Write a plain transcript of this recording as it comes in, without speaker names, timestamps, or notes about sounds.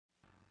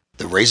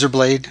The razor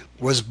blade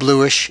was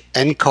bluish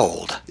and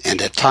cold,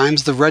 and at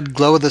times the red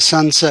glow of the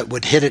sunset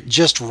would hit it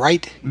just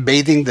right,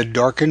 bathing the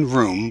darkened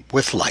room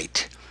with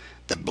light.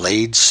 The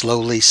blade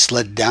slowly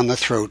slid down the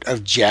throat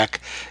of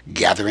Jack,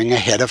 gathering a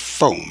head of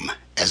foam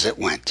as it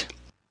went.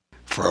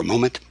 For a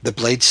moment the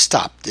blade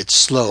stopped its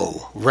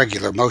slow,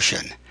 regular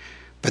motion,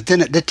 but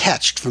then it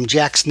detached from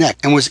Jack's neck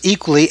and was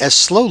equally as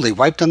slowly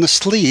wiped on the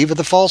sleeve of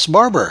the false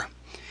barber.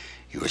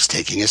 He was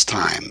taking his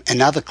time, and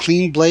now the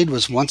clean blade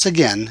was once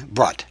again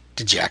brought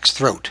to Jack's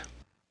throat.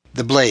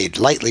 The blade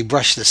lightly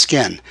brushed the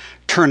skin,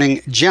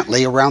 turning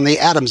gently around the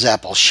Adam's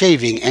apple,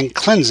 shaving and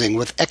cleansing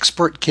with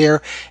expert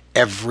care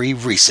every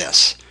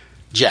recess.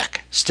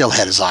 Jack still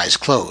had his eyes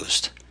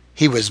closed.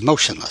 He was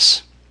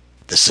motionless.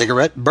 The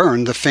cigarette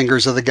burned the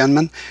fingers of the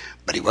gunman,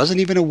 but he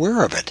wasn't even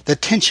aware of it. The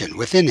tension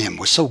within him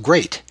was so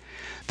great.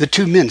 The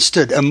two men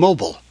stood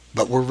immobile,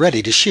 but were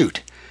ready to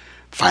shoot.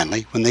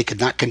 Finally, when they could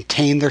not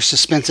contain their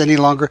suspense any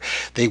longer,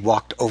 they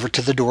walked over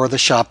to the door of the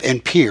shop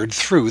and peered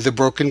through the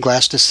broken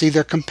glass to see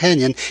their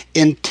companion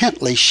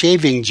intently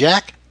shaving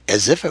Jack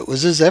as if it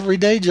was his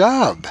everyday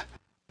job.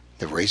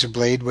 The razor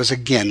blade was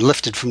again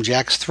lifted from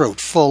Jack's throat,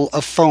 full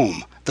of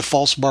foam. The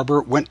false barber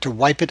went to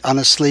wipe it on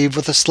his sleeve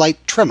with a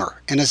slight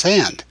tremor in his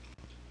hand.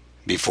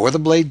 Before the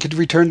blade could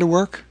return to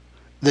work,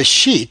 the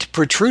sheet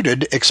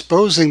protruded,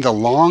 exposing the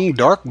long,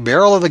 dark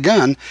barrel of the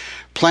gun,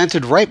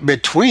 planted right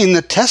between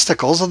the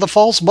testicles of the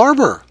false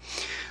barber.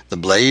 The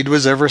blade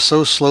was ever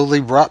so slowly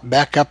brought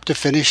back up to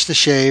finish the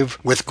shave,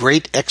 with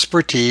great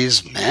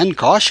expertise and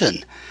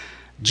caution.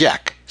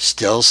 Jack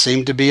still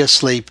seemed to be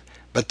asleep,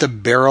 but the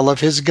barrel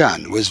of his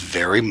gun was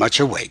very much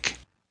awake.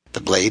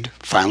 The blade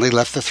finally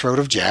left the throat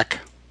of Jack,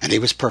 and he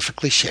was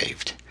perfectly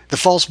shaved. The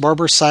false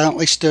barber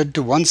silently stood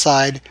to one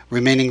side,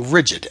 remaining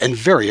rigid and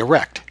very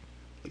erect.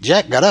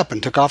 Jack got up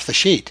and took off the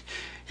sheet.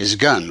 His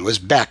gun was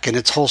back in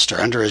its holster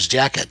under his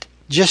jacket,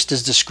 just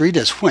as discreet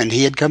as when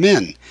he had come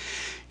in.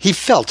 He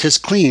felt his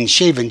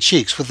clean-shaven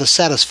cheeks with a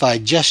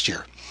satisfied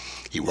gesture.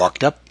 He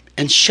walked up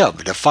and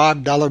shoved a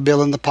 $5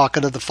 bill in the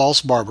pocket of the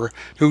false barber,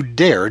 who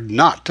dared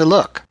not to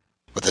look.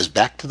 With his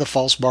back to the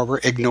false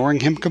barber, ignoring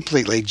him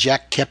completely,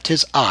 Jack kept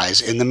his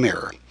eyes in the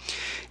mirror.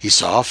 He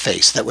saw a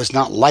face that was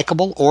not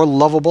likable or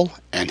lovable,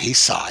 and he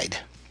sighed.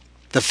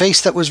 The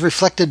face that was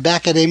reflected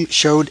back at him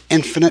showed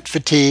infinite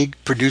fatigue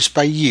produced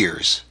by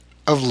years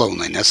of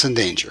loneliness and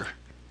danger.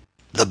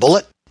 The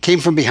bullet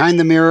came from behind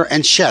the mirror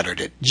and shattered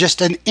it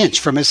just an inch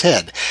from his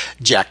head.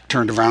 Jack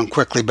turned around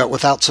quickly, but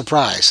without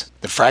surprise.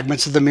 The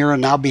fragments of the mirror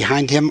now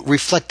behind him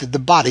reflected the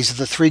bodies of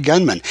the three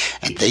gunmen,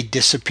 and they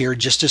disappeared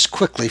just as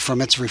quickly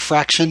from its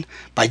refraction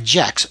by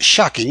Jack's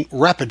shocking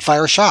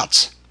rapid-fire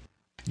shots.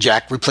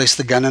 Jack replaced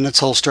the gun in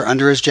its holster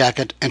under his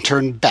jacket and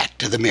turned back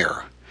to the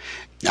mirror.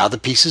 Now the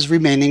pieces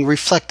remaining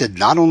reflected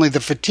not only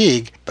the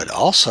fatigue, but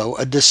also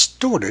a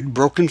distorted,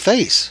 broken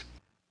face.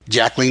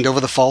 Jack leaned over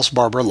the false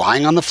barber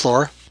lying on the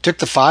floor, took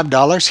the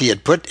 $5 he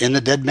had put in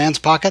the dead man's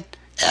pocket,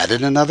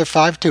 added another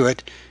 $5 to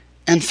it,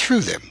 and threw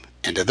them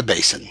into the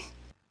basin.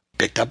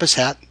 Picked up his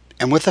hat,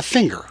 and with a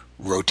finger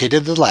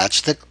rotated the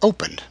latch that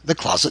opened the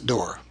closet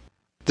door.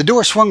 The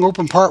door swung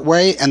open part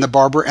way, and the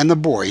barber and the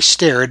boy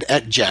stared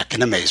at Jack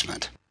in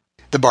amazement.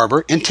 The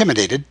barber,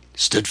 intimidated,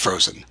 stood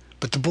frozen,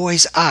 but the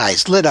boy's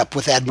eyes lit up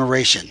with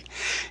admiration.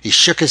 He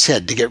shook his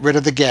head to get rid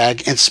of the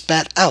gag and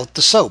spat out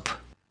the soap.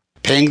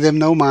 Paying them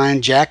no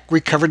mind, Jack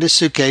recovered his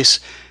suitcase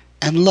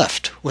and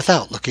left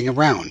without looking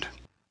around.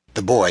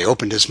 The boy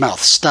opened his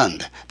mouth,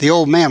 stunned. The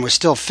old man was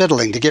still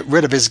fiddling to get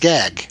rid of his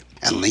gag,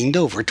 and leaned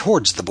over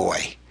towards the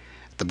boy.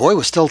 The boy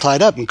was still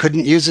tied up and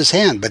couldn't use his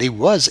hand, but he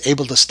was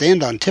able to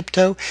stand on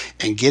tiptoe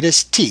and get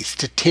his teeth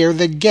to tear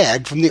the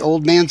gag from the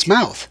old man's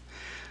mouth.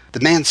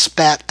 The man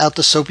spat out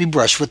the soapy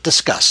brush with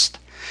disgust.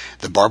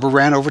 The barber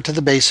ran over to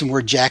the basin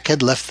where Jack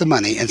had left the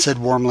money and said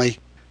warmly,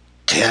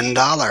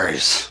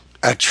 $10.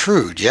 A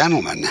true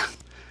gentleman.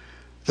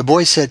 The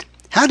boy said,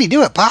 "How'd he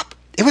do it, Pop?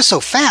 It was so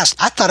fast,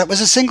 I thought it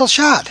was a single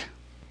shot."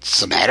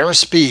 "It's a matter of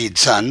speed,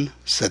 son,"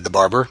 said the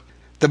barber.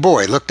 The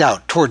boy looked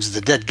out towards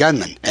the dead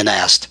gunman and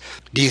asked,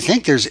 "Do you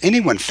think there's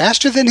anyone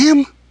faster than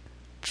him?"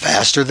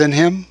 "Faster than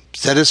him?"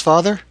 said his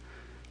father.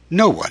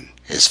 "No one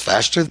is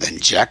faster than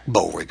Jack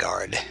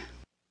Beauregard."